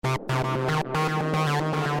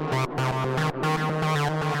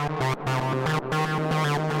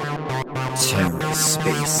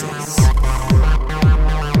TerraSpaces.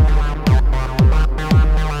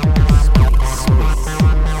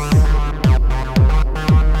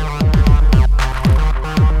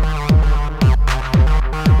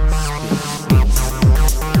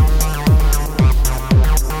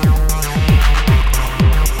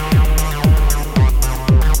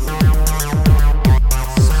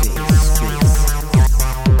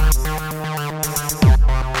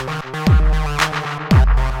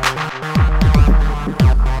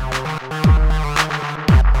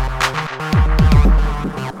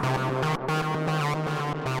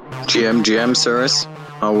 GM, sirs,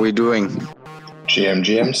 how are we doing?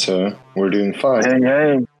 GM, sir, we're doing fine.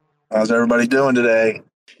 Hey. How's everybody doing today?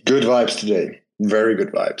 Good vibes today. Very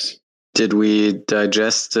good vibes. Did we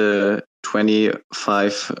digest the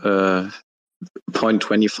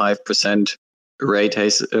 0.25% rate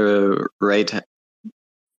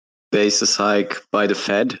basis hike by the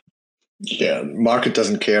Fed? Yeah, market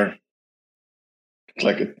doesn't care. It's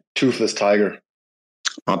like a toothless tiger.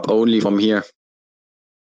 Up only from here.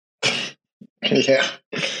 Yeah.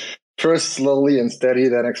 First slowly and steady,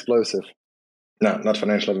 then explosive. No, not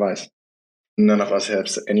financial advice. None of us have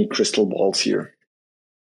any crystal balls here.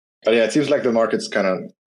 But yeah, it seems like the market's kind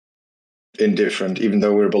of indifferent, even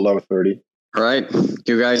though we're below 30. All right,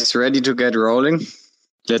 you guys ready to get rolling?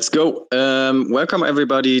 Let's go. Welcome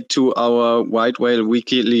everybody to our White Whale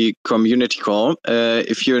weekly community call.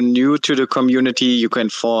 If you're new to the community, you can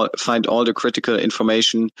find all the critical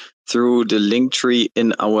information through the link tree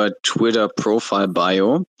in our Twitter profile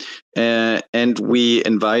bio. And we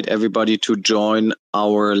invite everybody to join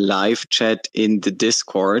our live chat in the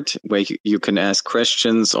Discord, where you can ask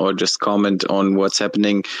questions or just comment on what's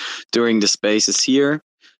happening during the spaces here.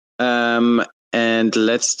 And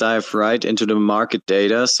let's dive right into the market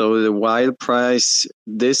data. So the while price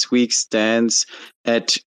this week stands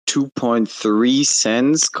at 2.3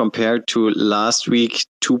 cents compared to last week,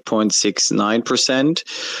 2.69%.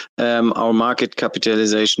 Our market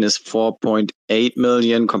capitalization is 4.8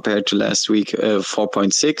 million compared to last week,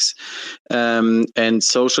 4.6. And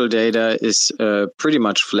social data is pretty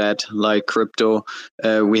much flat like crypto.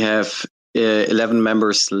 We have 11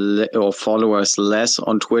 members or followers less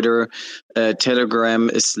on Twitter. Telegram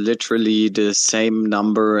is literally the same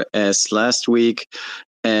number as last week.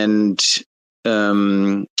 And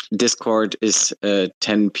Discord is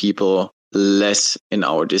 10 people less in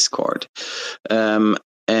our Discord.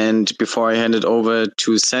 And before I hand it over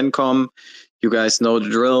to Sencom, you guys know the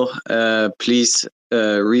drill. Please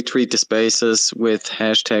retweet the spaces with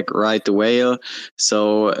hashtag #RideTheWhale,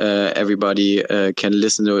 so everybody can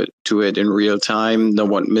listen to it in real time. No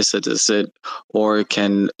one misses it or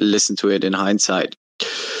can listen to it in hindsight.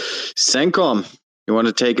 Sencom, you want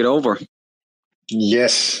to take it over?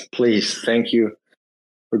 Yes, please. Thank you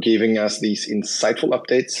for giving us these insightful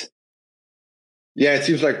updates. Yeah, it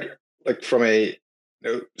seems like from a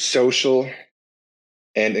social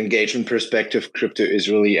and engagement perspective, crypto is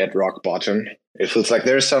really at rock bottom. It feels like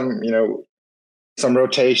there's some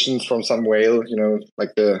rotations from some whale,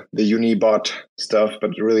 like the Unibot stuff,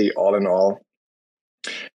 but really all in all,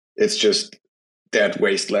 it's just dead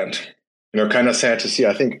wasteland. Kind of sad to see.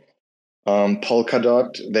 I think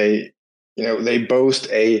Polkadot, they boast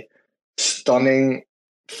a stunning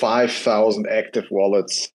 5,000 active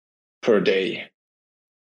wallets per day,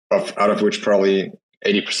 out of which probably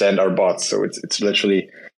 80% are bots. So it's literally,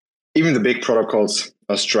 even the big protocols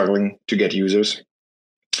are struggling to get users.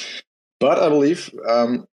 But I believe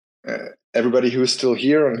everybody who's still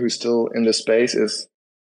here and who's still in the space is,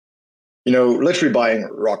 literally buying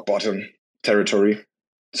rock bottom territory.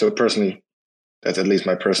 So personally, that's at least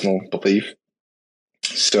my personal belief.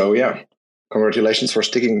 So yeah, congratulations for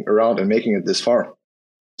sticking around and making it this far.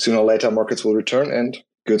 Sooner or later, markets will return and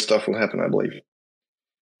good stuff will happen, I believe.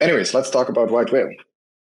 Anyways, let's talk about White Whale.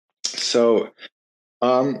 So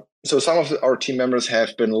some of our team members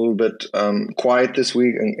have been a little bit quiet this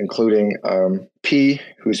week, including P,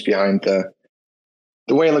 who's behind the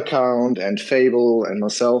Whale account, and Fable and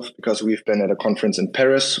myself, because we've been at a conference in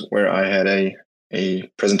Paris where I had a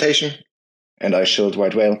presentation and I showed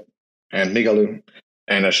White Whale and Migaloo,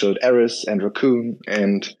 and I showed Eris and Raccoon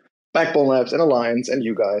and Backbone Labs and Alliance and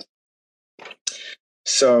you guys.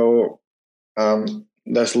 So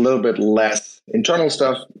there's a little bit less internal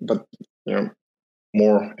stuff, but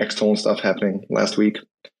more external stuff happening last week.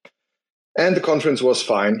 And the conference was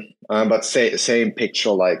fine, but same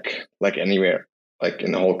picture like anywhere, like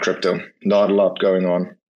in the whole crypto. Not a lot going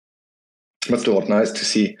on, but still nice to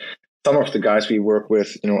see some of the guys we work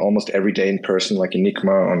with, almost every day in person, like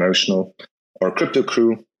Enigma or Notional or Crypto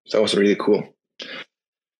Crew. So that was really cool.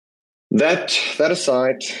 That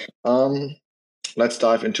aside, let's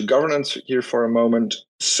dive into governance here for a moment.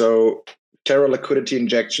 So Terra liquidity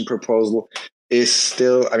injection proposal is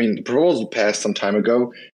still, the proposal passed some time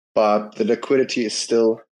ago, but the liquidity is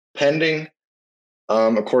still pending.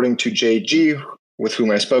 According to JG, with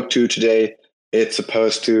whom I spoke to today, it's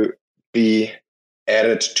supposed to be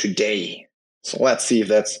added today. So let's see if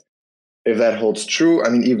that holds true.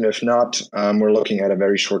 Even if not, we're looking at a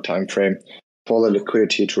very short time frame for the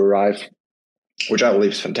liquidity to arrive, which I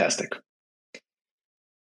believe is fantastic.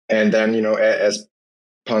 And then, as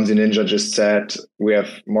Ponzi Ninja just said, we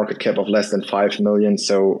have market cap of less than 5 million.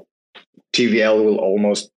 So TVL will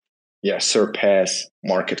almost surpass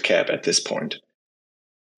market cap at this point.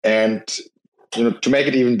 And to make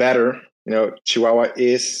it even better, Chihuahua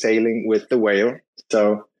is sailing with the whale.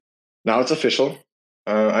 So now it's official.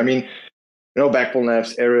 Backbone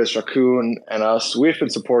Labs, Eris, Raccoon, and us, we've been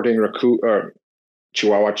supporting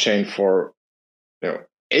Chihuahua chain for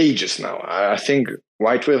ages now. I think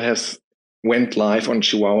White Whale went live on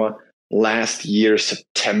Chihuahua last year,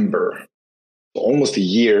 September, almost a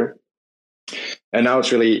year. And now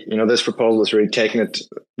it's really, this proposal is really taking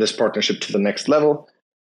this partnership to the next level.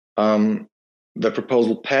 The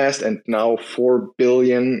proposal passed, and now 4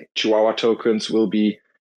 billion Chihuahua tokens will be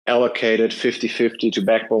allocated 50-50 to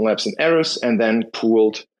Backbone Labs and Eris, and then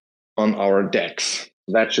pooled on our DEX.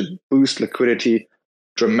 That should boost liquidity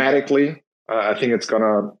dramatically. I think it's going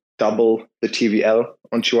to double the TVL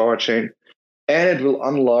on Chihuahua chain, and it will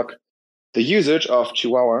unlock the usage of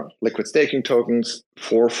Chihuahua liquid staking tokens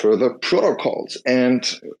for further protocols. And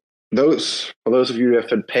for those of you who have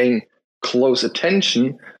been paying close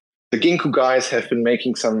attention, the Ginkgo guys have been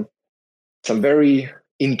making some very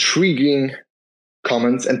intriguing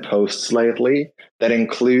comments and posts lately that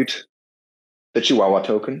include the Chihuahua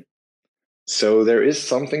token. So there is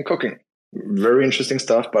something cooking. Very interesting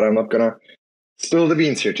stuff, but I'm not going to spill the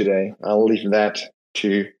beans here today. I'll leave that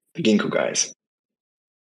to the Ginkgo guys.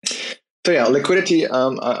 So yeah, liquidity.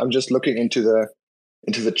 I'm just looking into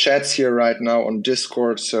the chats here right now on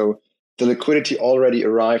Discord. So the liquidity already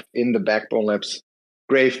arrived in the Backbone Labs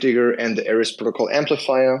Gravedigger and the Eris Protocol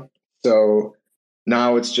Amplifier. So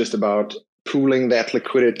now it's just about pooling that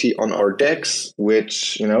liquidity on our DEX,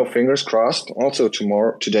 which, fingers crossed, also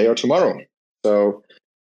today or tomorrow. So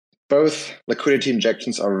both liquidity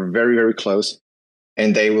injections are very, very close,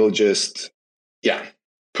 and they will just,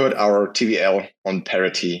 put our TVL on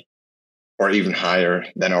parity or even higher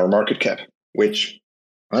than our market cap, which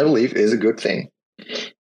I believe is a good thing.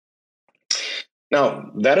 Now,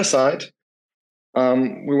 that aside,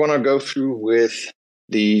 we want to go through with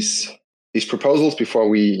these proposals before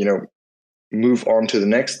we, move on to the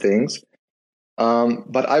next things.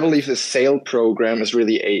 But I believe the sale program is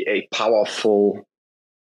really a powerful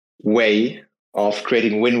way of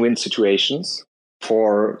creating win-win situations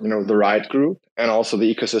for the Riot Group and also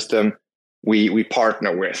the ecosystem we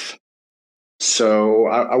partner with. So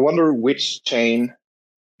I wonder which chain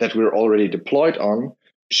that we're already deployed on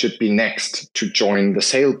should be next to join the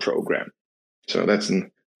sale program. So that's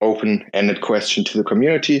an open-ended question to the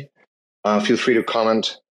community. Feel free to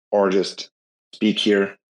comment or just speak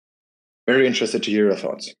here. Very interested to hear your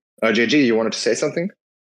thoughts. JG, you wanted to say something?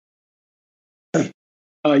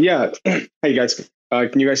 Yeah. Hey guys,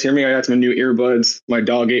 can you guys hear me? I got some new earbuds. My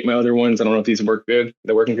dog ate my other ones. I don't know if these work good.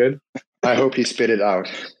 They're working good? I hope he spit it out.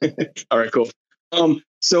 All right, cool.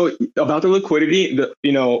 So about the liquidity,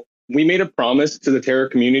 we made a promise to the Terra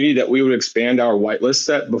community that we would expand our whitelist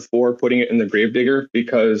set before putting it in the Gravedigger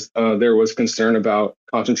because there was concern about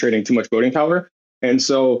concentrating too much voting power. And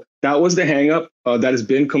so that was the hangup that has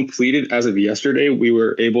been completed as of yesterday. We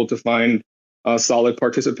were able to find solid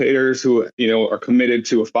participators who, are committed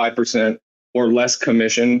to a 5% or less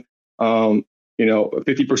commission,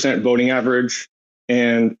 50% voting average,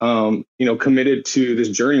 and, committed to this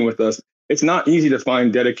journey with us. It's not easy to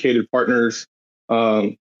find dedicated partners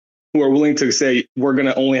who are willing to say, we're going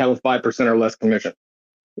to only have a 5% or less commission.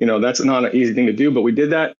 That's not an easy thing to do, but we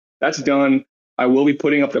did that. That's done. I will be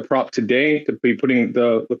putting up the prop today to be putting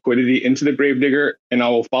the liquidity into the Gravedigger, and I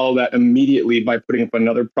will follow that immediately by putting up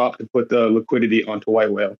another prop to put the liquidity onto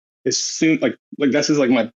White Whale. As soon, like this is like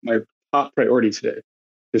my top priority today,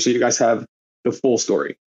 just so you guys have the full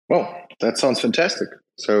story. Well, that sounds fantastic.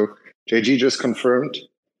 So JG just confirmed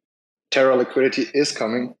Terra liquidity is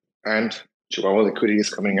coming and Chihuahua liquidity is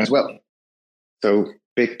coming as well. So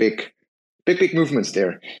big movements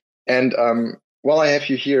there. And while I have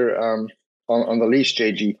you here on the leash,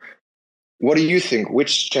 JG, what do you think?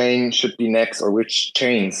 Which chain should be next, or which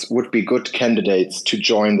chains would be good candidates to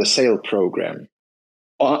join the Sail program?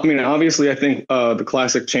 I mean, obviously, I think the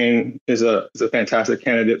Classic chain is a fantastic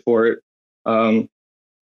candidate for it. Kind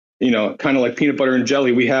of like peanut butter and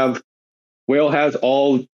jelly. Whale has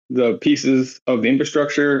all the pieces of the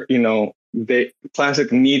infrastructure.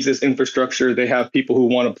 Classic needs this infrastructure. They have people who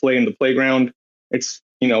want to play in the playground. It's,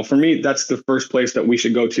 for me, that's the first place that we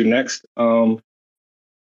should go to next.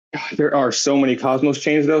 There are so many Cosmos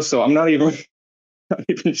chains though, so I'm not even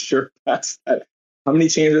sure past that. How many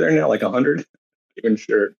chains are there now? Like 100? Not even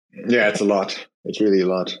sure. Yeah, it's a lot. It's really a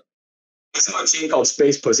lot. There's a chain called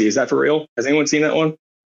Space Pussy. Is that for real? Has anyone seen that one?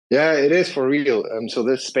 Yeah, it is for real. So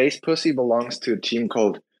this Space Pussy belongs to a team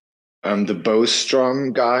called the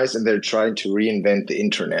Bostrom guys, and they're trying to reinvent the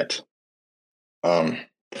internet.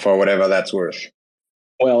 For whatever that's worth.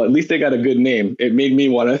 Well, at least they got a good name. It made me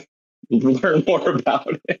want to learn more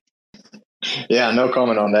about it. Yeah, no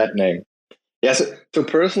comment on that name. Yeah, so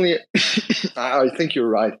personally, I think you're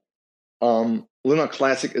right. Lunar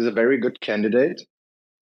Classic is a very good candidate,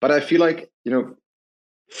 but I feel like,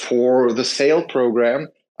 for the Sail program,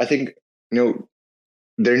 I think,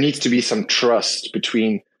 there needs to be some trust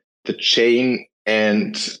between the chain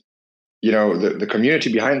and, the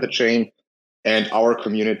community behind the chain and our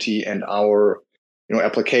community and our,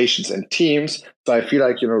 applications and teams. So I feel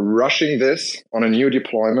like, rushing this on a new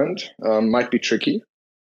deployment might be tricky.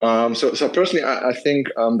 So personally, I think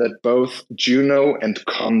that both Juno and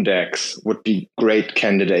Comdex would be great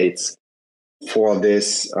candidates for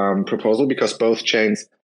this proposal, because both chains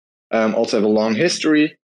also have a long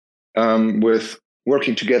history with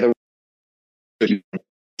working together.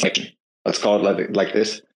 Let's call it like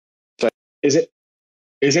this. So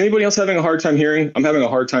is anybody else having a hard time hearing? I'm having a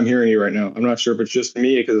hard time hearing you right now. I'm not sure if it's just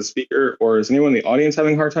me because of the speaker, or is anyone in the audience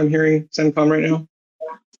having a hard time hearing Sencom right now?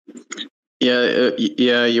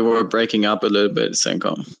 Yeah, you were breaking up a little bit,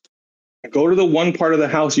 Sencom. Go to the one part of the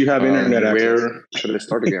house you have internet access. Where should I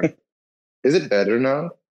start again? Is it better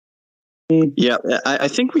now? Yeah, I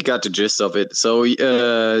think we got the gist of it. So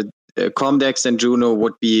Comdex and Juno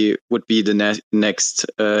would be the next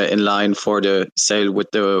in line for the Sail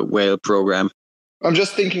with the Whale program. I'm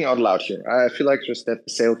just thinking out loud here. I feel like just that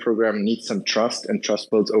the Sail program needs some trust, and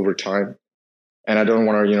trust builds over time. And I don't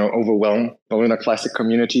want to, overwhelm the Lunar Classic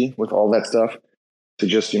community with all that stuff. To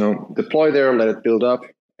just, deploy there, let it build up,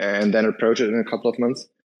 and then approach it in a couple of months.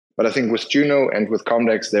 But I think with Juno and with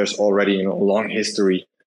Comdex, there's already, a long history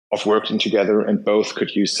of working together, and both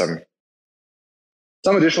could use some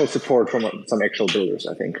additional support from some actual builders,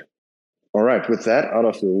 I think. All right, with that out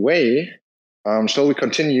of the way, shall we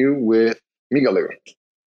continue with Migaloo?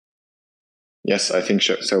 Yes, I think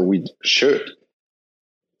so. We should.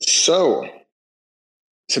 So,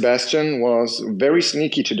 Sebastian was very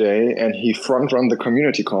sneaky today, and he front-run the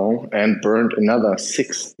community call and burned another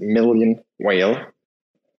 6 million whale.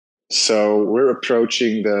 So we're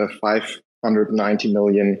approaching the 590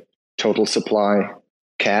 million total supply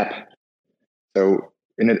cap. So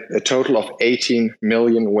in a total of 18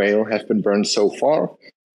 million whale have been burned so far.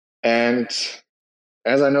 And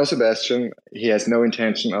as I know Sebastian, he has no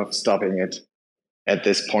intention of stopping it at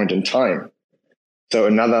this point in time. So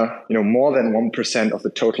another, more than 1% of the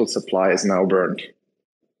total supply is now burned.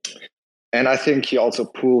 And I think he also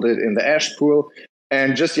pooled it in the ash pool.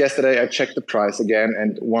 And just yesterday, I checked the price again,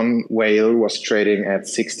 and one whale was trading at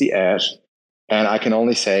 60 ash. And I can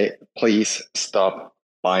only say, please stop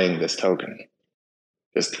buying this token.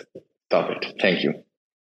 Just stop it. Thank you.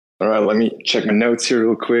 All right, let me check my notes here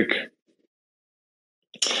real quick.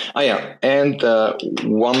 Oh, yeah. And the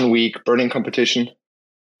 1 week burning competition.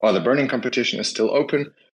 The burning competition is still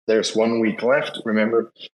open. There's 1 week left.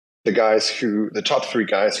 Remember, the top 3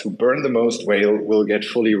 guys who burn the most whale will get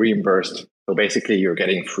fully reimbursed. So basically, you're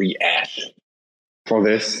getting free ash for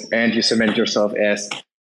this, and you cement yourself as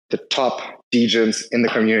the top degens in the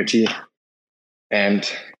community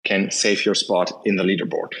and can save your spot in the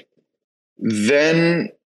leaderboard. Then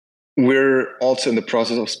we're also in the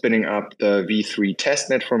process of spinning up the V3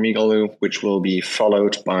 testnet for Migaloo, which will be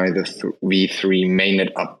followed by the V3 mainnet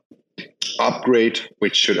upgrade,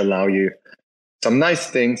 which should allow you some nice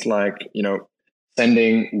things like,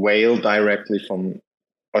 sending whale directly from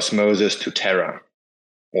Osmosis to Terra,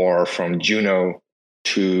 or from Juno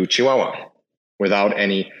to Chihuahua without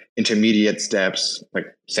any intermediate steps, like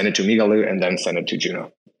send it to Migaloo and then send it to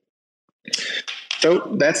Juno.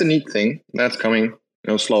 So that's a neat thing that's coming,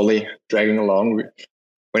 slowly dragging along.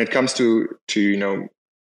 When it comes to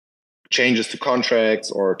changes to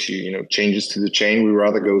contracts or to changes to the chain, we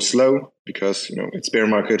rather go slow because it's bear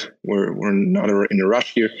market. We're not in a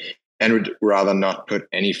rush here, and we'd rather not put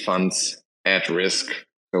any funds at risk.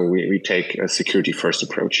 So we take a security first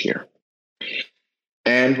approach here.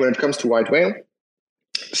 And when it comes to White Whale,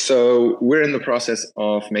 so we're in the process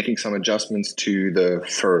of making some adjustments to the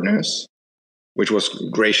furnace, which was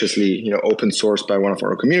graciously, open sourced by one of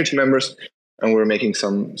our community members. And we're making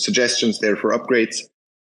some suggestions there for upgrades.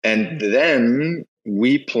 And then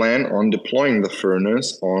we plan on deploying the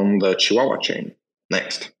furnace on the Chihuahua chain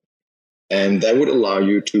next. And that would allow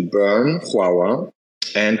you to burn Huahua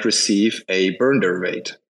and receive a burn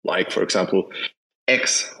derivative, like, for example,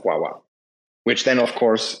 X Huahua, which then, of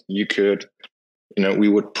course, you could, we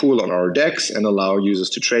would pool on our DEX and allow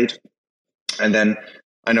users to trade. And then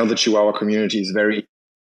I know the Chihuahua community is very,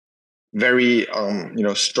 very,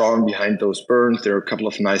 strong behind those burns. There are a couple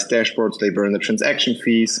of nice dashboards. They burn the transaction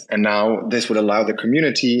fees. And now this would allow the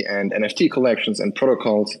community and NFT collections and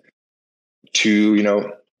protocols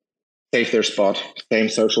to, save their spot. Same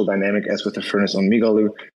social dynamic as with the furnace on Migaloo.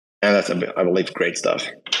 And that's, I believe, great stuff.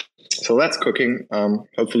 So that's cooking.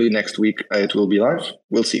 Hopefully next week it will be live.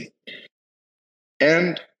 We'll see.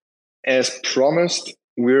 And as promised,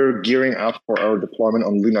 we're gearing up for our deployment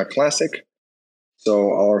on Luna Classic.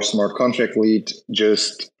 So our smart contract lead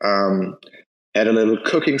just had a little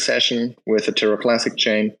cooking session with the Terra Classic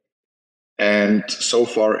chain. And so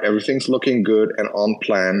far, everything's looking good and on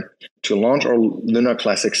plan to launch our Luna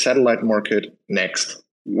Classic satellite market next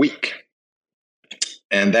week.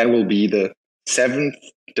 And that will be the 7th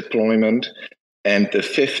deployment and the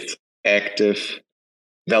 5th active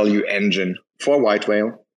value engine for White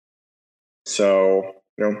Whale. So,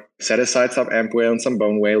 set aside some Amp Whale and some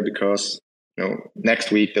Bone Whale because,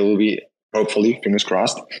 next week there will be, hopefully, fingers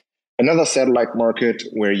crossed, another satellite market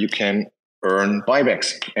where you can earn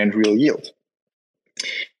buybacks and real yield.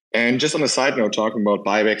 And just on a side note, talking about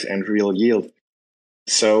buybacks and real yield.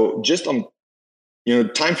 So just on,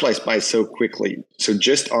 time flies by so quickly. So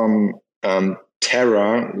just on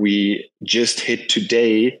Terra, we just hit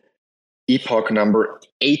today epoch number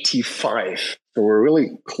 85. So we're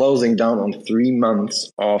really closing down on 3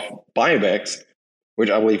 months of buybacks, which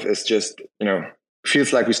I believe is just,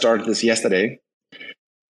 feels like we started this yesterday.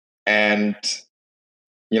 And,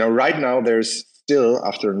 right now there's still,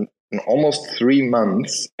 after almost 3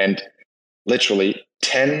 months and literally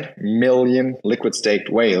 10 million liquid staked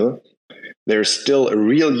whale, there's still a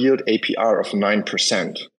real yield APR of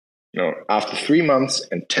 9%. After 3 months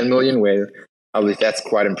and 10 million whale, I believe that's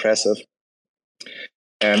quite impressive.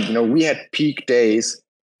 And, we had peak days,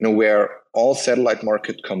 where all satellite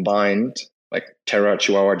market combined, like Terra,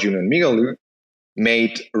 Chihuahua, Juno, and Migaloo,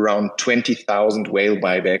 made around 20,000 whale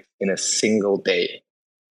buybacks in a single day.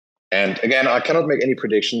 And again, I cannot make any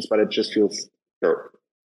predictions, but it just feels,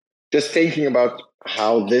 just thinking about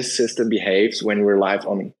how this system behaves when we're live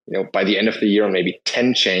on, by the end of the year on maybe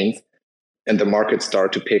 10 chains and the markets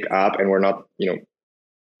start to pick up and we're not,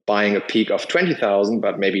 buying a peak of 20,000,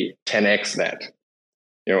 but maybe 10x that.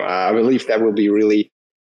 I believe that will be really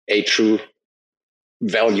a true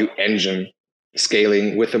value engine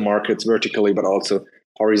scaling with the markets vertically, but also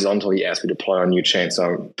horizontally as we deploy our new chain. So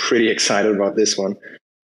I'm pretty excited about this one.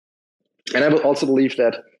 And I will also believe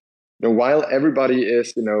that while everybody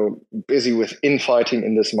is, busy with infighting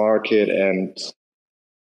in this market and,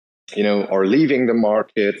 are leaving the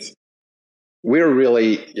market, we're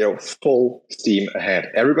really, full steam ahead.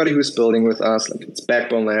 Everybody who's building with us, like it's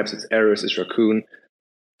Backbone Labs, it's Eris, it's Raccoon,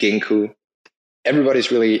 Ginkgo,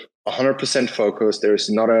 everybody's really 100% focused. There's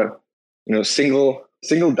not a,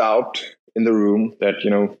 single doubt in the room that,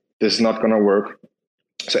 this is not going to work.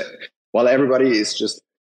 So while everybody is just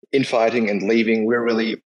infighting and leaving, we're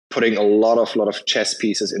really putting a lot of chess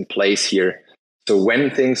pieces in place here. So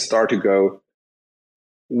when things start to go,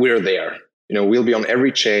 we're there. We'll be on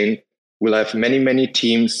every chain. We'll have many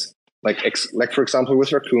teams. Like for example,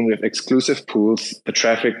 with Raccoon, we have exclusive pools. The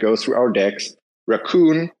traffic goes through our DEX.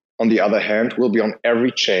 Raccoon, on the other hand, will be on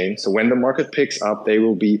every chain. So when the market picks up, they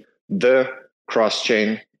will be the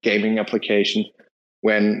cross-chain gaming application.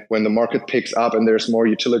 When the market picks up and there's more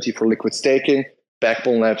utility for liquid staking,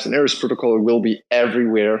 Backbone Labs and Eris Protocol will be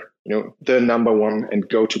everywhere, the number one and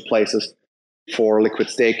go-to places for liquid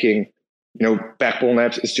staking. Backbone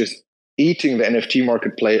Labs is just eating the NFT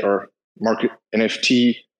market market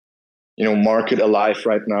alive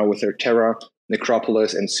right now with their Terra,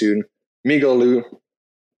 Necropolis, and soon Migaloo.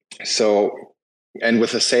 So, and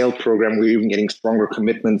with the sale program, we're even getting stronger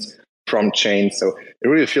commitments from chains. So it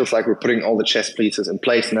really feels like we're putting all the chess pieces in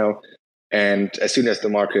place now. And as soon as the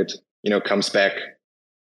market, comes back,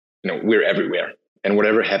 we're everywhere. And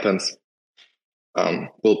whatever happens,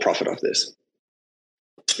 we'll profit off this.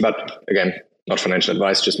 But again, not financial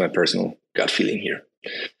advice, just my personal gut feeling here.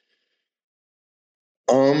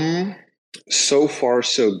 So far,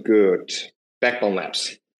 so good. Backbone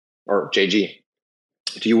Labs, or JG.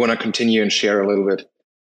 Do you want to continue and share a little bit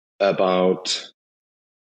about,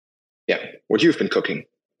 what you've been cooking?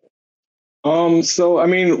 So I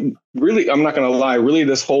mean, really, I'm not gonna lie. Really,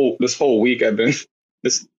 this whole week, there's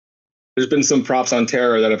been some props on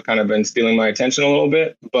Terra that have kind of been stealing my attention a little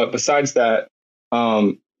bit. But besides that,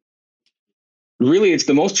 really, it's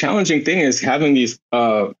the most challenging thing is having these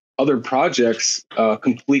other projects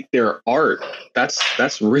complete their art.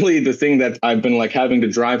 That's really the thing that I've been like having to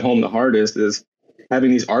drive home the hardest is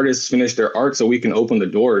having these artists finish their art so we can open the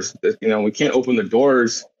doors. We can't open the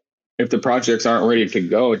doors if the projects aren't ready to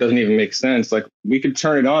go. It doesn't even make sense. Like we could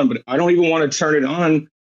turn it on, but I don't even want to turn it on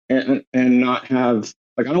and not have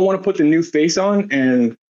I don't want to put the new face on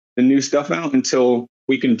and the new stuff out until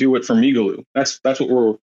we can do it for Migaloo. That's what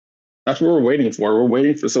we're waiting for. We're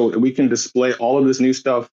waiting for so we can display all of this new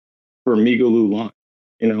stuff for Migaloo launch.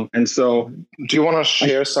 And so do you want to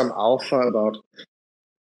share some alpha about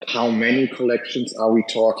how many collections are we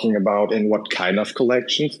talking about and what kind of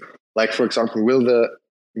collections? Like, for example, will the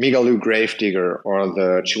Migaloo Gravedigger or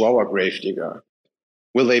the Chihuahua Gravedigger,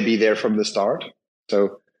 will they be there from the start?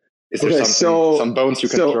 So is there some bones you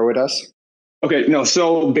can throw at us? Okay, no.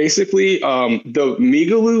 So basically, the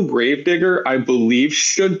Migaloo Gravedigger, I believe,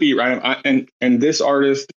 should be right. And this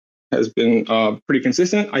artist has been pretty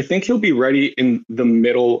consistent. I think he'll be ready in the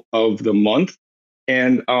middle of the month.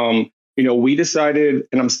 And we decided,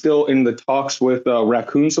 and I'm still in the talks with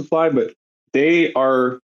Raccoon Supply, but they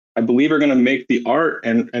are, I believe, are going to make the art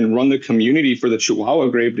and run the community for the Chihuahua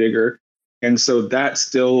Gravedigger. And so that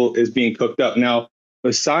still is being cooked up now.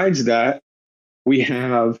 Besides that, we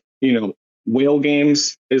have, Whale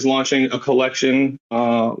Games is launching a collection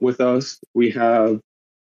with us. We have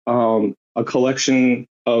a collection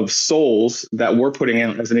of souls that we're putting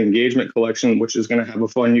out as an engagement collection, which is going to have a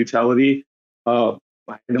fun utility. I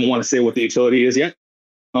don't want to say what the utility is yet.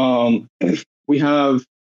 We have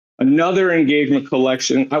another engagement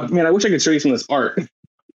collection. I wish I could show you some of this art. I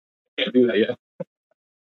can't do that yet.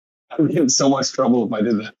 I would get in so much trouble if I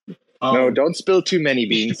did that. No, don't spill too many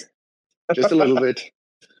beans. Just a little bit.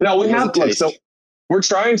 No, we have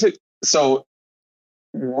so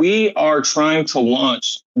we are trying to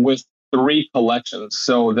launch with 3 collections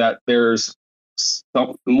so that there's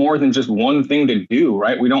more than just one thing to do,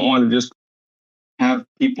 right? We don't want to just have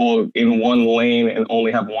people in one lane and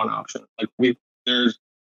only have one option. Like there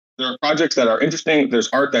are projects that are interesting. There's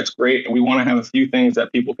art that's great, and we want to have a few things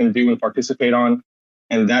that people can do and participate on.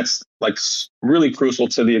 And that's like really crucial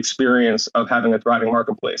to the experience of having a thriving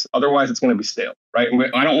marketplace. Otherwise, it's going to be stale, right?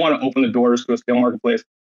 I don't want to open the doors to a stale marketplace.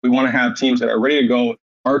 We want to have teams that are ready to go,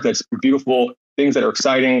 art that's beautiful, things that are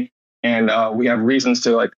exciting, and we have reasons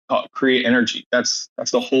to create energy. That's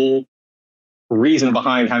the whole reason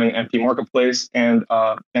behind having an empty marketplace. And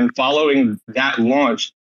following that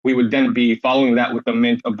launch, we would then be following that with the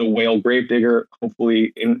mint of the Whale Gravedigger,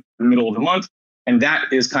 hopefully in the middle of the month. And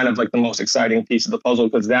that is kind of like the most exciting piece of the puzzle,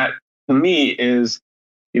 because that, to me, is,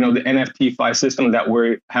 the NFT FI system that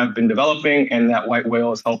we have been developing and that White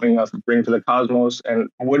Whale is helping us bring to the cosmos, and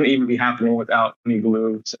wouldn't even be happening without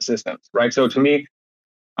Migaloo's assistance, right? So to me,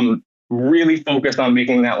 I'm really focused on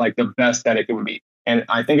making that like the best that it can be. And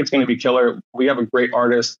I think it's going to be killer. We have a great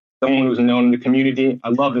artist, someone who's known in the community. I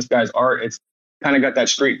love this guy's art. It's kind of got that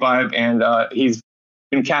street vibe, and he's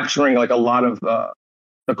been capturing like a lot of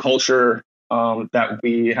the culture that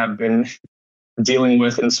we have been dealing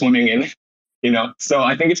with and swimming in, So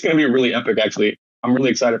I think it's going to be really epic, actually. I'm really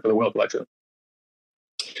excited for the Whale collection.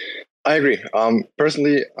 I agree.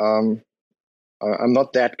 Personally, I'm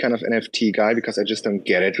not that kind of NFT guy because I just don't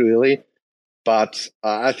get it really. But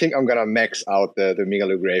I think I'm going to max out the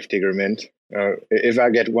Migaloo Gravedigger mint. If I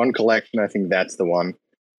get one collection, I think that's the one.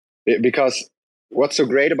 Because what's so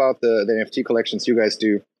great about the NFT collections you guys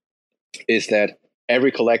do is that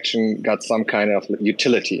every collection got some kind of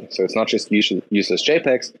utility. So it's not just useless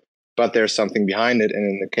JPEGs, but there's something behind it. And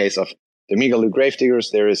in the case of the Migaloo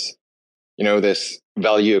Gravediggers, there is, this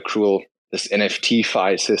value accrual, this NFT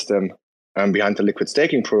FI system behind the liquid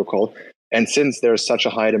staking protocol. And since there's such a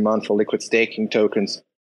high demand for liquid staking tokens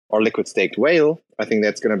or liquid staked whale, I think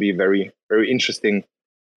that's going to be a very, very interesting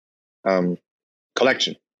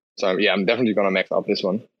collection. So yeah, I'm definitely going to max out this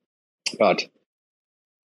one. But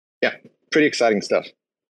yeah, pretty exciting stuff.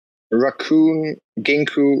 Raccoon,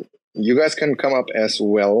 Ginkgo, you guys can come up as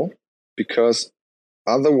well, because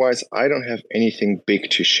otherwise I don't have anything big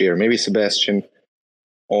to share. Maybe Sebastian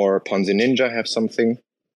or Ponzi Ninja have something.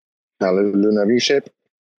 Hello, Luna V-Shape.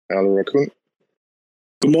 Hello, Raccoon.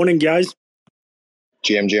 Good morning, guys.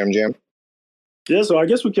 GM. Yeah, so I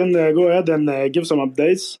guess we can go ahead and give some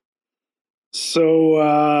updates.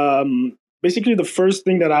 So basically, the first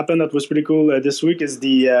thing that happened that was pretty cool this week is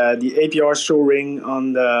the APR showing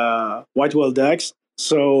on the Whitewell DEX.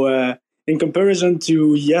 So in comparison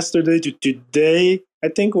to yesterday to today, I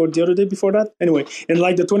think, or the other day before that. Anyway, in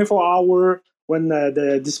like the 24-hour when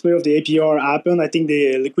the display of the APR happened, I think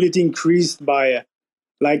the liquidity increased by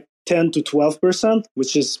like 10 to 12%,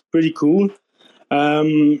 which is pretty cool.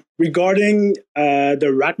 Regarding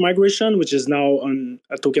the rack migration, which is now on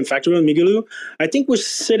a token factory on Migaloo, I think we're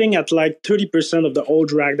sitting at like 30% of the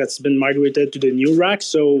old rack that's been migrated to the new rack.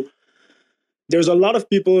 So there's a lot of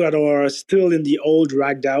people that are still in the old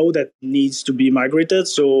rack DAO that needs to be migrated.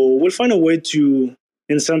 So we'll find a way to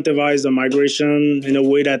incentivize the migration in a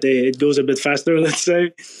way that it goes a bit faster, let's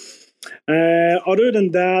say. Other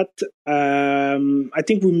than that, I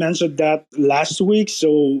think we mentioned that last week.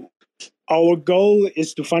 So our goal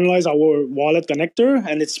is to finalize our wallet connector,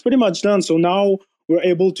 and it's pretty much done. So now we're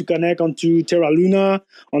able to connect onto Terra Luna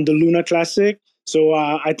on the Luna Classic. So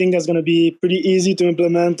I think that's going to be pretty easy to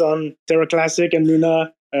implement on Terra Classic and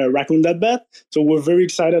Luna Raccoon.bet. So we're very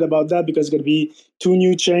excited about that because it's going to be 2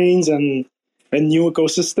 new chains and a new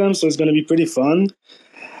ecosystem. So it's going to be pretty fun.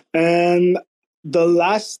 And the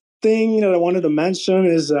last thing that I wanted to mention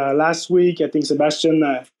is last week, I think Sebastian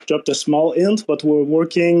dropped a small hint, but we're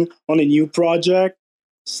working on a new project.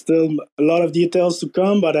 Still a lot of details to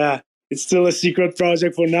come, but it's still a secret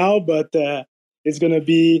project for now, but it's going to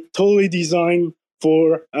be totally designed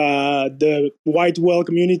for the Whitewell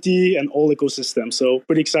community and all ecosystem. So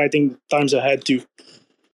pretty exciting times ahead too.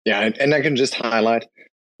 Yeah, and I can just highlight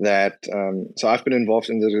that. So I've been involved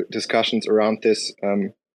in the discussions around this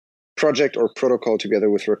project or protocol together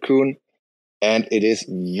with Raccoon, and it is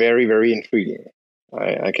very, very intriguing.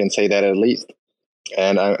 I can say that at least.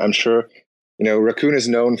 And I'm sure, Raccoon is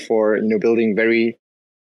known for, building very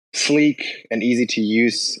sleek and easy to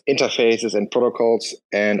use interfaces and protocols.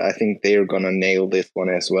 And I think they're going to nail this one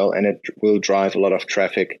as well. And it will drive a lot of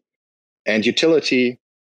traffic and utility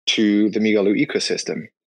to the Migaloo ecosystem.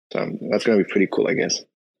 So that's going to be pretty cool, I guess.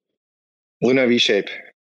 Luna V-Shape,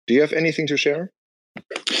 do you have anything to share?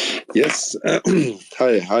 Yes.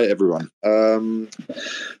 Hi, everyone.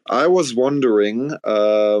 I was wondering,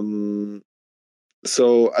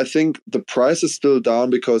 so I think the price is still down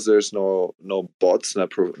because there's no bots,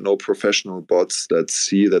 no professional bots that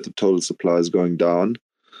see that the total supply is going down.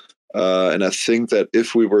 And I think that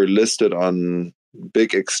if we were listed on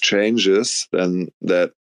big exchanges, then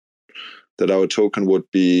that our token would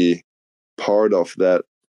be part of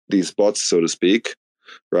these bots, so to speak,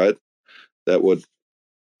 right? That would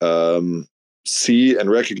see and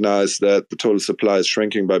recognize that the total supply is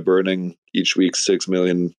shrinking by burning each week 6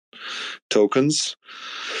 million tokens.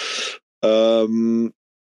 And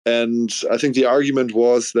I think the argument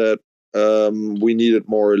was that we needed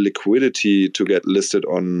more liquidity to get listed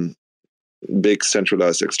on big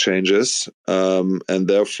centralized exchanges. And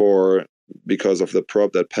therefore, because of the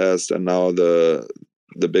prop that passed and now the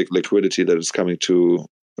big liquidity that is coming to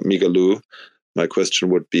Migaloo, my question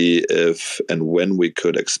would be if and when we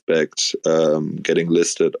could expect getting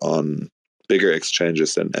listed on bigger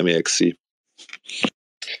exchanges than MEXC.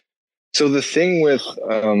 So the thing with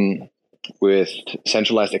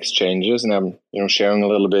centralized exchanges, and I'm sharing a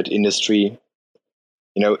little bit industry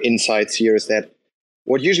insights here, is that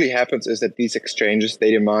what usually happens is that these exchanges,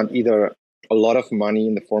 they demand either a lot of money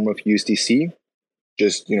in the form of USDC,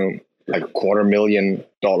 just like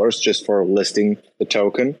 $250,000 just for listing the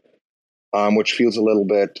token, which feels a little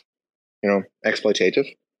bit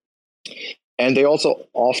exploitative. And they also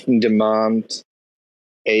often demand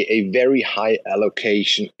a very high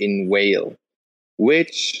allocation in whale,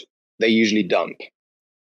 which they usually dump.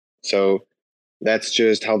 So that's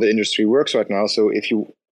just how the industry works right now. So if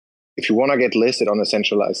you want to get listed on a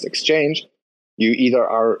centralized exchange, you either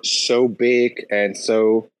are so big and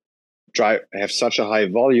have such a high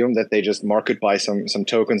volume that they just market buy some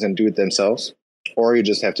tokens and do it themselves, or you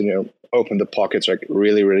just have to open the pockets like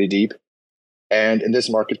really, really deep. And in this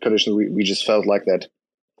market condition, we just felt like that,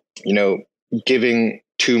 giving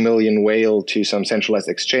 2 million whale to some centralized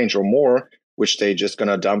exchange or more, which they just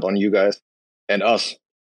gonna dump on you guys and us,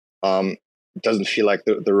 doesn't feel like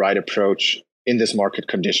the right approach in this market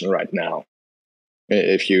condition right now.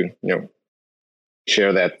 If you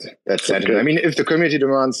share that sentiment. Okay. I mean, if the community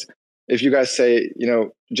demands, if you guys say,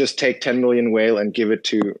 just take 10 million whale and give it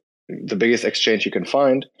to the biggest exchange you can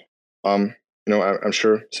find, I'm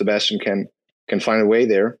sure Sebastian can find a way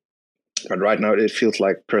there. But right now it feels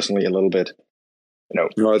like personally a little bit,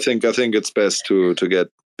 No, I think it's best to get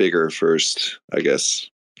bigger first, I guess.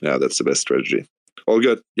 Yeah, that's the best strategy. All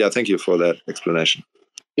good. Yeah, thank you for that explanation.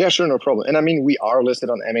 Yeah, sure, no problem. And I mean, we are listed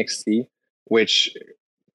on MEXC. which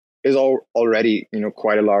is already,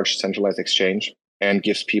 quite a large centralized exchange and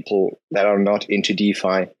gives people that are not into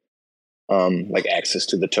DeFi like access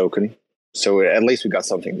to the token. So at least we got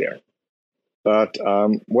something there. But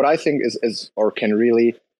what I think is or can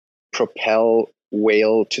really propel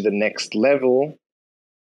Whale to the next level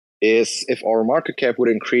is if our market cap would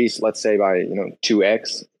increase, let's say by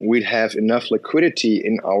 2x, we'd have enough liquidity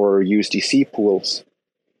in our USDC pools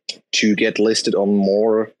to get listed on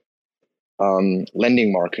more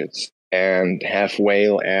lending markets and have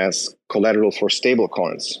Whale as collateral for stable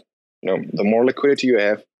coins. The more liquidity you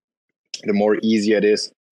have, the more easy it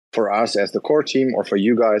is for us as the core team or for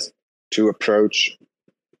you guys to approach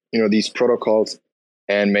these protocols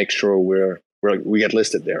and make sure we get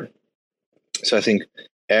listed there. So I think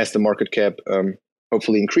as the market cap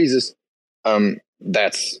hopefully increases,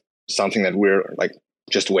 that's something that we're like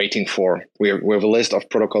just waiting for. We have a list of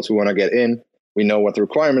protocols we want to get in. We know what the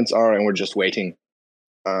requirements are, and we're just waiting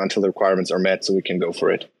until the requirements are met so we can go for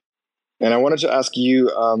it. And I wanted to ask you,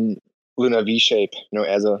 Luna V-Shape,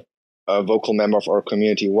 as a vocal member of our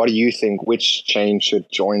community, what do you think? Which chain should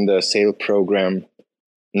join the sale program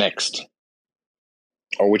next?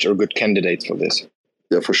 Or which are good candidates for this?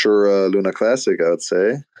 Yeah, for sure, Luna Classic, I would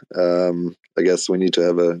say. I guess we need to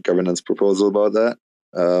have a governance proposal about that.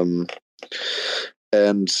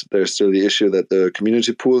 And there's still the issue that the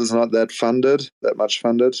community pool is not that much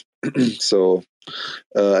funded. So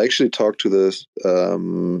I actually talked to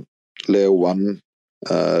the Layer 1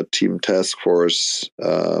 team task force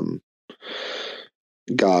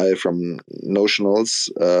guy from Notionals.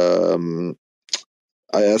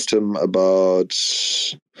 I asked him about,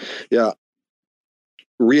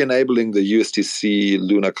 re-enabling the USDC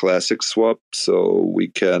Luna Classic swap so we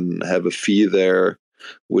can have a fee there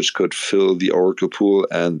which could fill the Oracle pool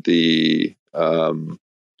and the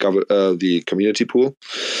community pool.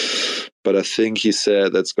 But I think he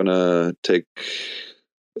said that's going to take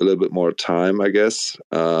a little bit more time, I guess.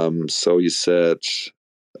 So he said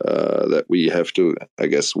that we have to, I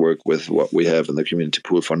guess, work with what we have in the community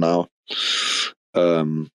pool for now,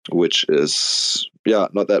 which is,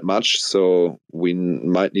 not that much. So we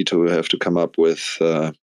might need to have to come up with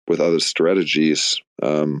other strategies,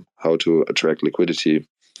 how to attract liquidity,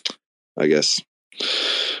 I guess.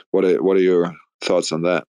 What are your thoughts on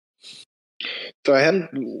that? So I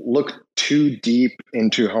haven't looked too deep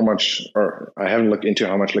into how much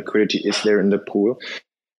liquidity is there in the pool.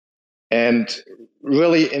 And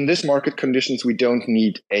really, in this market conditions, we don't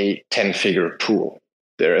need a 10-figure pool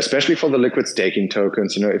there, especially for the liquid staking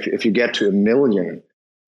tokens. If you get to 1 million,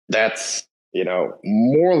 that's,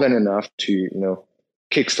 more than enough to,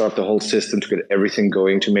 kickstart the whole system, to get everything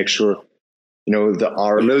going, to make sure, the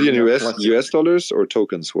R. $1 million US dollars or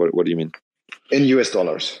tokens? What do you mean? In US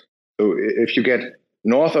dollars. So if you get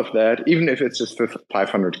north of that, even if it's just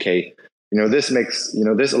 500K,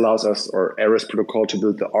 this allows us, or Ares protocol, to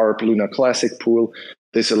build the ARP Luna Classic pool.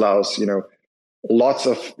 This allows, lots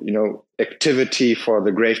of, activity for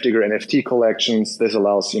the Gravedigger NFT collections. This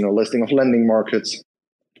allows, listing of lending markets.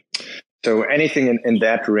 So anything in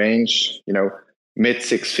that range, mid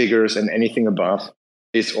 6 figures and anything above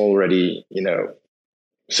is already,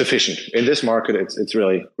 sufficient. In this market, it's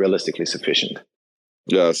really realistically sufficient.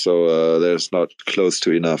 Yeah, so there's not close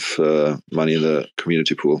to enough money in the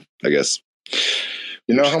community pool, I guess.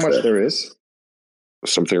 You know how much there is?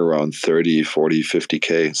 Something around 30, 40,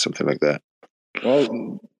 50K, something like that.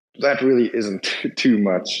 Well, that really isn't too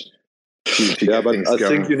much. But I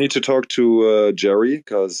think you need to talk to Jerry,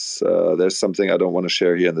 because there's something I don't want to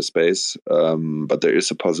share here in the space. But there is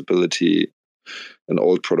a possibility, an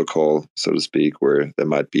old protocol, so to speak, where there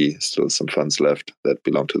might be still some funds left that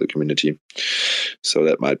belong to the community. So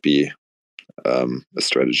that might be a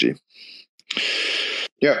strategy.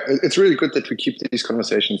 Yeah, it's really good that we keep these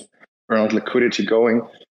conversations around liquidity going.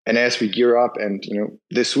 And as we gear up and,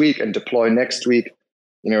 this week and deploy next week,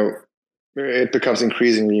 it becomes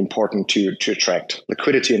increasingly important to attract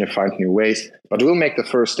liquidity and to find new ways. But we'll make the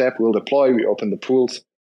first step. We'll deploy, we open the pools,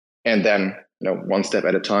 and then, one step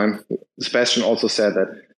at a time. Sebastian also said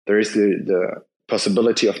that there is the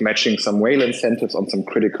possibility of matching some whale incentives on some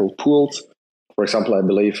critical pools. For example, I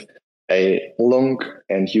believe a LUNC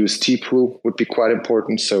and UST pool would be quite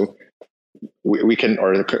important. So we can,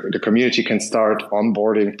 or the community can start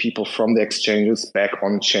onboarding people from the exchanges back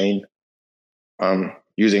on chain,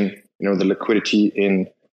 using the liquidity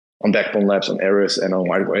on Backbone Labs, on Ares, and on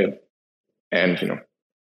White Whale, and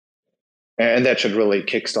and that should really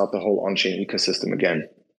kickstart the whole on-chain ecosystem again.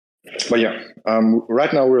 But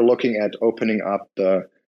right now we're looking at opening up the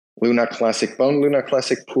Luna Classic Bone Luna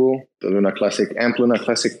Classic pool, the Luna Classic AMP Luna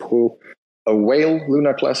Classic pool, a Whale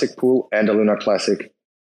Luna Classic pool and a Luna Classic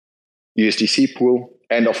USDC pool,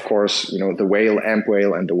 and of course, the Whale Amp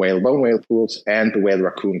Whale and the Whale Bone Whale pools and the Whale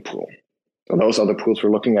Raccoon pool. So those are the pools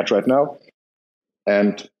we're looking at right now,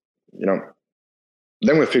 and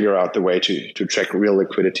then we'll figure out the way to track real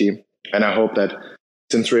liquidity. And I hope that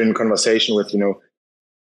since we're in conversation with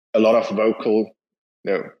a lot of vocal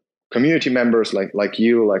community members like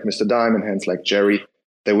you, like Mr. Diamond Hands, like Jerry,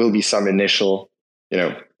 there will be some initial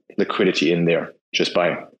liquidity in there just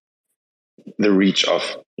by the reach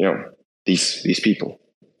of these people.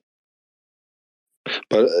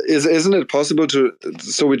 But isn't it possible to?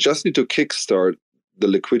 So we just need to kickstart the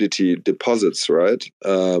liquidity deposits, right?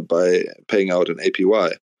 By paying out an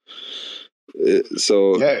APY.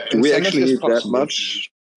 So do we actually need that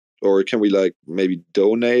much, or can we maybe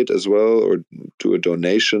donate as well, or do a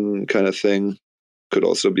donation kind of thing? Could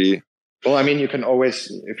also be. Well, I mean, you can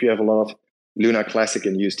always, if you have a lot of Luna Classic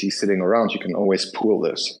and UST sitting around, you can always pool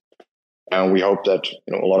this. And we hope that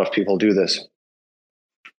a lot of people do this.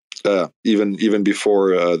 Even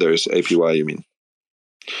before there's APY, you mean?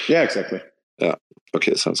 Yeah, exactly. Yeah.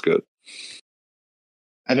 Okay, sounds good.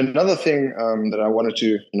 And another thing that I wanted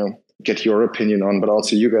to get your opinion on, but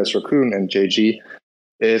also you guys, Raccoon and JG,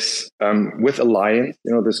 is with Alliance,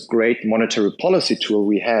 this great monetary policy tool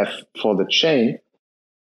we have for the chain.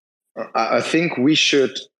 I think we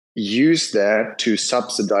should use that to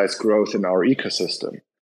subsidize growth in our ecosystem.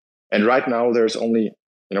 And right now, there's only,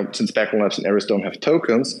 since Backbone Labs and Eris don't have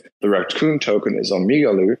tokens, the Raccoon token is on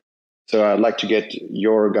Migaloo. So I'd like to get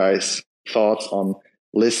your guys' thoughts on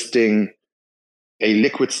listing a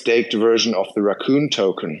liquid staked version of the Raccoon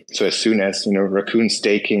token. So as soon as, Raccoon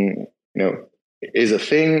staking, is a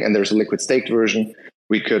thing and there's a liquid staked version,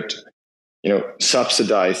 we could,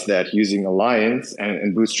 subsidize that using Alliance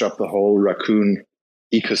and bootstrap the whole Raccoon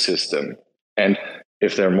ecosystem. And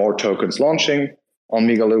if there are more tokens launching on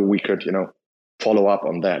Migaloo, we could, follow up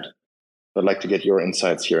on that. I'd like to get your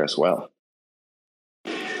insights here as well.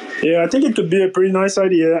 Yeah, I think it could be a pretty nice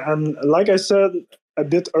idea. And like I said a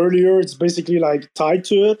bit earlier, it's basically tied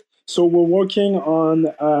to it. So we're working on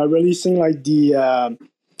releasing the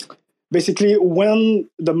basically when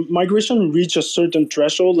the migration reach a certain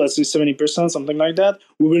threshold, let's say 70%, something like that,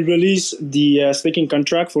 we will release the staking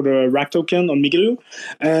contract for the RAC token on Migaloo.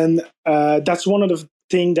 And that's one of the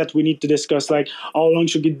things that we need to discuss, how long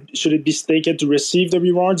should it be staked to receive the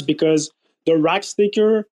rewards, because the RAC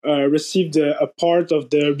staker received a part of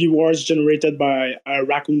the rewards generated by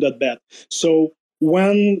Raccoon.bet. So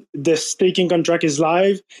when the staking contract is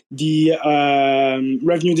live, the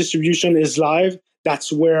revenue distribution is live,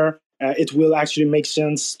 that's where it will actually make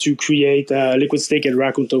sense to create a liquid staked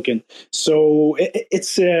Raccoon token. So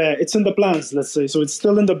it's in the plans, let's say. So it's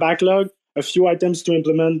still in the backlog, a few items to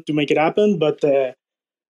implement to make it happen, but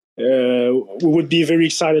we would be very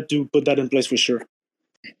excited to put that in place for sure.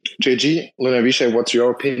 JG, Lunavisha, what's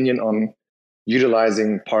your opinion on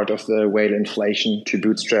utilizing part of the whale inflation to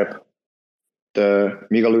bootstrap the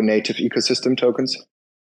Migaloo native ecosystem tokens?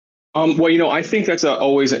 Well, I think that's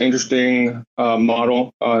always an interesting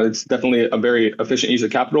model. It's definitely a very efficient use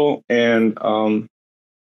of capital, and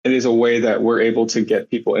it is a way that we're able to get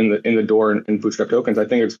people in the door and bootstrap tokens. I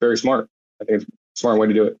think it's very smart. I think it's a smart way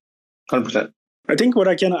to do it, 100%. I think what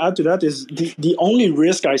I can add to that is the only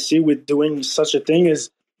risk I see with doing such a thing is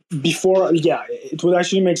it would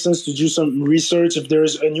actually make sense to do some research if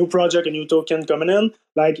there's a new project, a new token coming in,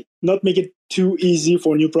 not make it too easy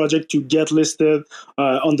for a new project to get listed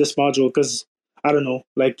on this module, because I don't know,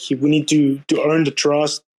 we need to earn the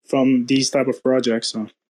trust from these type of projects. So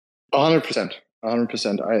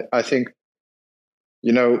 100%. I think,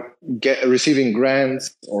 receiving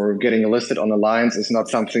grants or getting listed on Alliance is not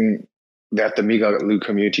something that the Migaloo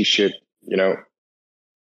community should,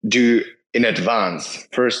 do in advance.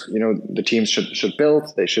 First, the teams should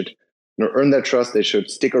build, they should earn their trust, they should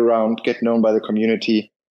stick around, get known by the community.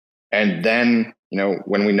 And then,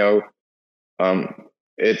 when we know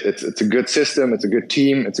it's a good system, it's a good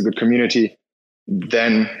team, it's a good community,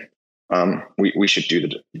 then we should do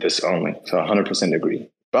this only. So 100% agree.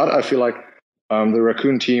 But I feel like the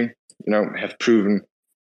Raccoon team, have proven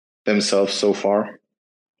themselves so far.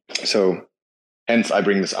 So hence I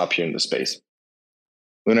bring this up here in the space.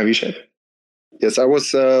 Lunavisha? Yes, I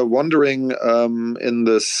was wondering in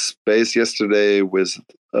the space yesterday with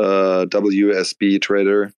WSB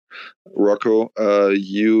trader Rocco,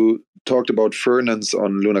 you talked about Fernance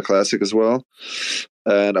on Luna Classic as well.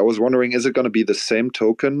 And I was wondering, is it going to be the same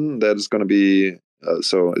token that is going to be,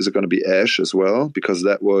 so is it going to be Ash as well? Because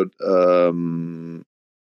that would,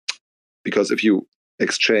 because if you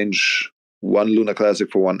exchange one Luna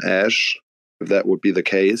Classic for one Ash, if that would be the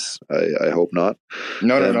case. I hope not.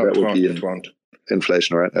 No, that it won't.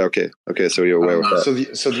 Inflation, right? Okay, so you're aware of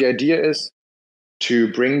that. So the idea is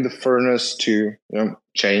to bring the furnace to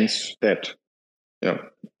chains that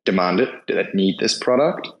demand it, that need this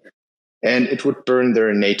product, and it would burn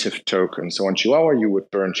their native token. So on Chihuahua, you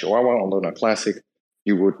would burn Chihuahua. On Luna Classic,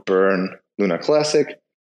 you would burn Luna Classic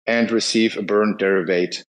and receive a burn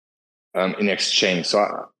derivate in exchange.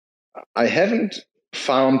 So I haven't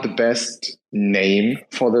found the best name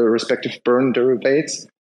for the respective burn derivatives.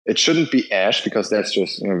 It shouldn't be Ash because that's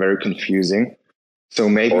just very confusing. So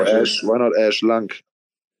maybe Ash. Why not Ash Lunk?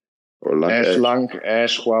 Or Lunk Ash Lunk,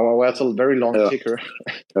 Ash Chihuahua. Well, that's a very long ticker.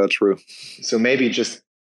 That's true. So maybe just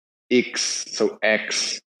X. So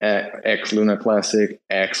X Luna Classic,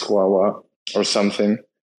 X Chihuahua, or something.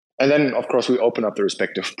 And then, of course, we open up the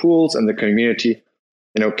respective pools, and the community,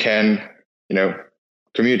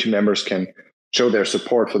 community members can show their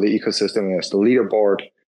support for the ecosystem. There's the leaderboard,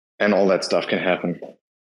 and all that stuff can happen.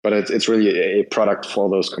 But it's really a product for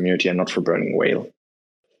those community and not for Burning Whale.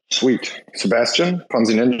 Sweet. Sebastian,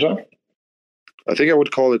 Ponzi Ninja? I think I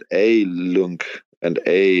would call it a Lunk and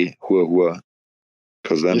a Hua,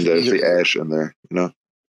 because then there's the Ash in there,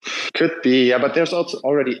 Could be, yeah, but there's also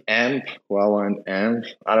already AMP, Huawei and AMP.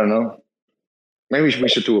 I don't know. Maybe we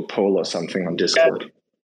should do a poll or something on Discord.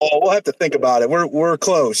 Oh, we'll have to think about it. We're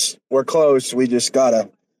close. We're close. We just gotta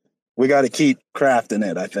keep crafting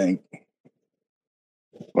it, I think.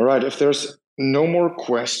 All right. If there's no more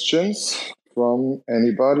questions from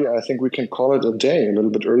anybody, I think we can call it a day. A little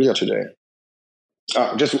bit earlier today.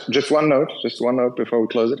 Just one note before we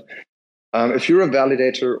close it. If you're a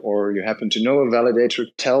validator or you happen to know a validator,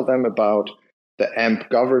 tell them about the AMP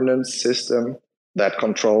governance system that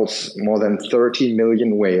controls more than 30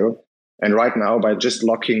 million whale. And right now, by just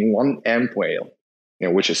locking one AMP whale,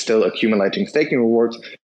 which is still accumulating staking rewards,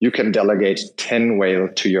 you can delegate 10 whale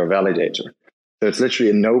to your validator. So it's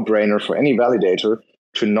literally a no-brainer for any validator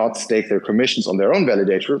to not stake their commissions on their own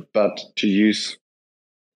validator, but to use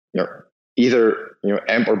either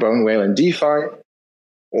AMP or Bone Whale in DeFi,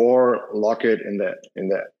 or lock it in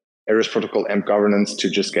the Eris protocol AMP governance to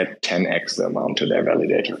just get 10x the amount to their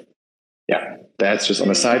validator. Yeah, that's just on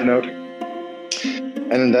a side note.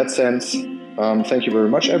 And in that sense, thank you very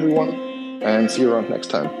much, everyone, and see you around next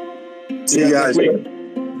time. See you guys. See you.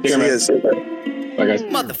 Bye, guys.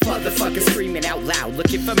 Motherfuckers screaming out loud,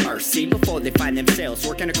 looking for mercy before they find themselves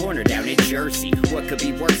working a corner down in Jersey. What could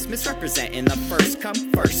be worse? Misrepresenting the first come,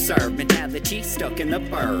 first serve mentality stuck in the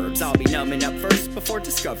burbs. I'll be numbing up first before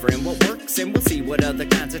discovering what works, and we'll see what other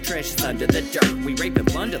kinds of treasures under the dirt. We rape and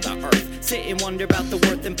plunder the earth, sit and wonder about the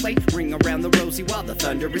worth and play, ring around the rosy while the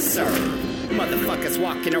thunder is served. Motherfuckers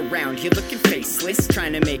walking around here looking faceless,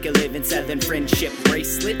 trying to make a living selling friendship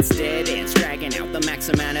bracelets. Dead ends dragging out the max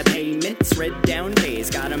amount of payments. Red down days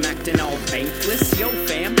got them acting all bankless. Yo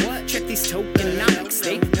fam, what? Check these tokenomics.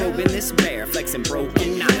 They probing this bear, flexing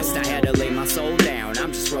broken honest. I had to lay my soul down,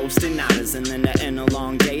 I'm just roasting nadas. And then to end a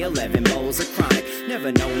long day, 11 bowls of chronic.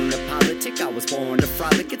 Never known to politic, I was born to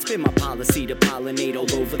frolic. It's been my policy to pollinate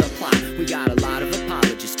all over the plot. We got a lot of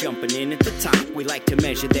apologists jumping in at the top. We like to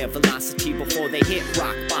measure their velocity before they hit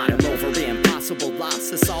rock bottom. Over impossible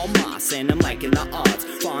loss, it's all moss, and I'm liking the odds.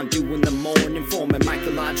 Fondue in the morning, forming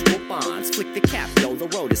mycological bonds. Flick the cap, yo, the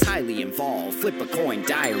road is highly involved. Flip a coin,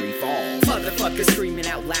 diary falls. Motherfuckers screaming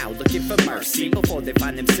out loud, looking for mercy before they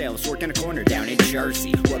find themselves working a corner down in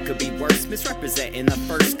Jersey. What could be worse? Misrepresenting the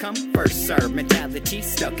first come, first serve mentality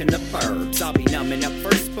stuck in the burbs. I'll be numbing up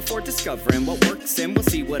first before discovering what works, and we'll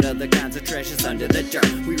see what other kinds of treasures under the dirt.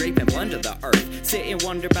 We rape and plunder the earth, sit and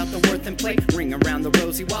wonder about the worth and play, ring around the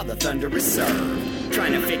rosy while the thunder is served.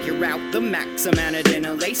 Trying to figure out the max amount of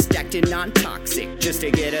dinner lace stacked in non-toxic, just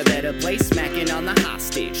to get a better place, smacking on the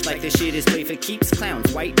hostage like the shit is play for keeps.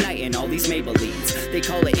 Clowns, white knight, and all these Maybellines. They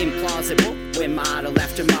call it implausible when model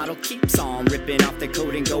after model keeps on ripping off the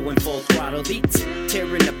code and going full throttle beats,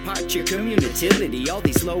 tearing apart your community. All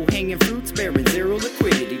these low-hanging fruits bearing zero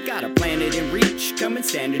liquidity. Got a planet in reach, coming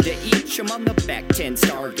standard to each. I'm on the back 10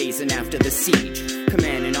 stargazing after the siege,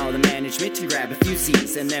 commanding all the management to grab a few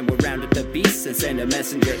Z's, and then we'll round up the beasts and send a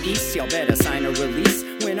messenger east. Y'all better sign a release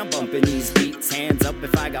when I'm bumping these beats. Hands up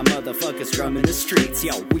if I got motherfuckers drumming the streets.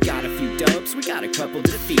 Yo, we got a few dubs, we got a couple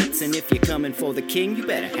defeats, and if you're coming for the king, you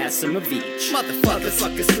better have some of each.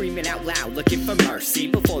 Motherfuckers screaming out loud, looking for mercy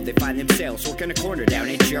before they find themselves working a corner down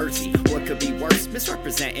in Jersey. What could be worse?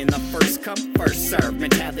 Misrepresenting the first come, first serve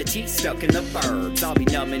mentality stuck in the burbs. I'll be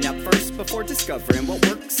numbing up first before discovering what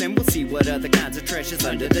works, and we'll see what other kinds of treasures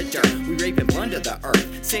under the dirt. We rape and plunder the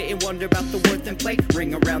earth, sit and wonder about the worth and play,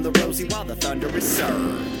 ring around the rosy while the thunder is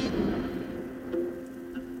served.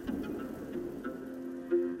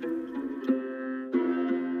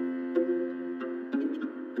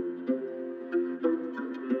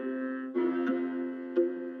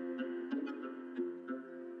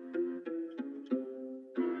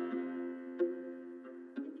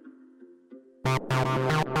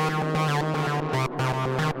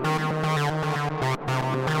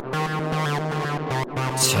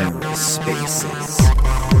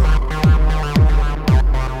 TerraSpaces.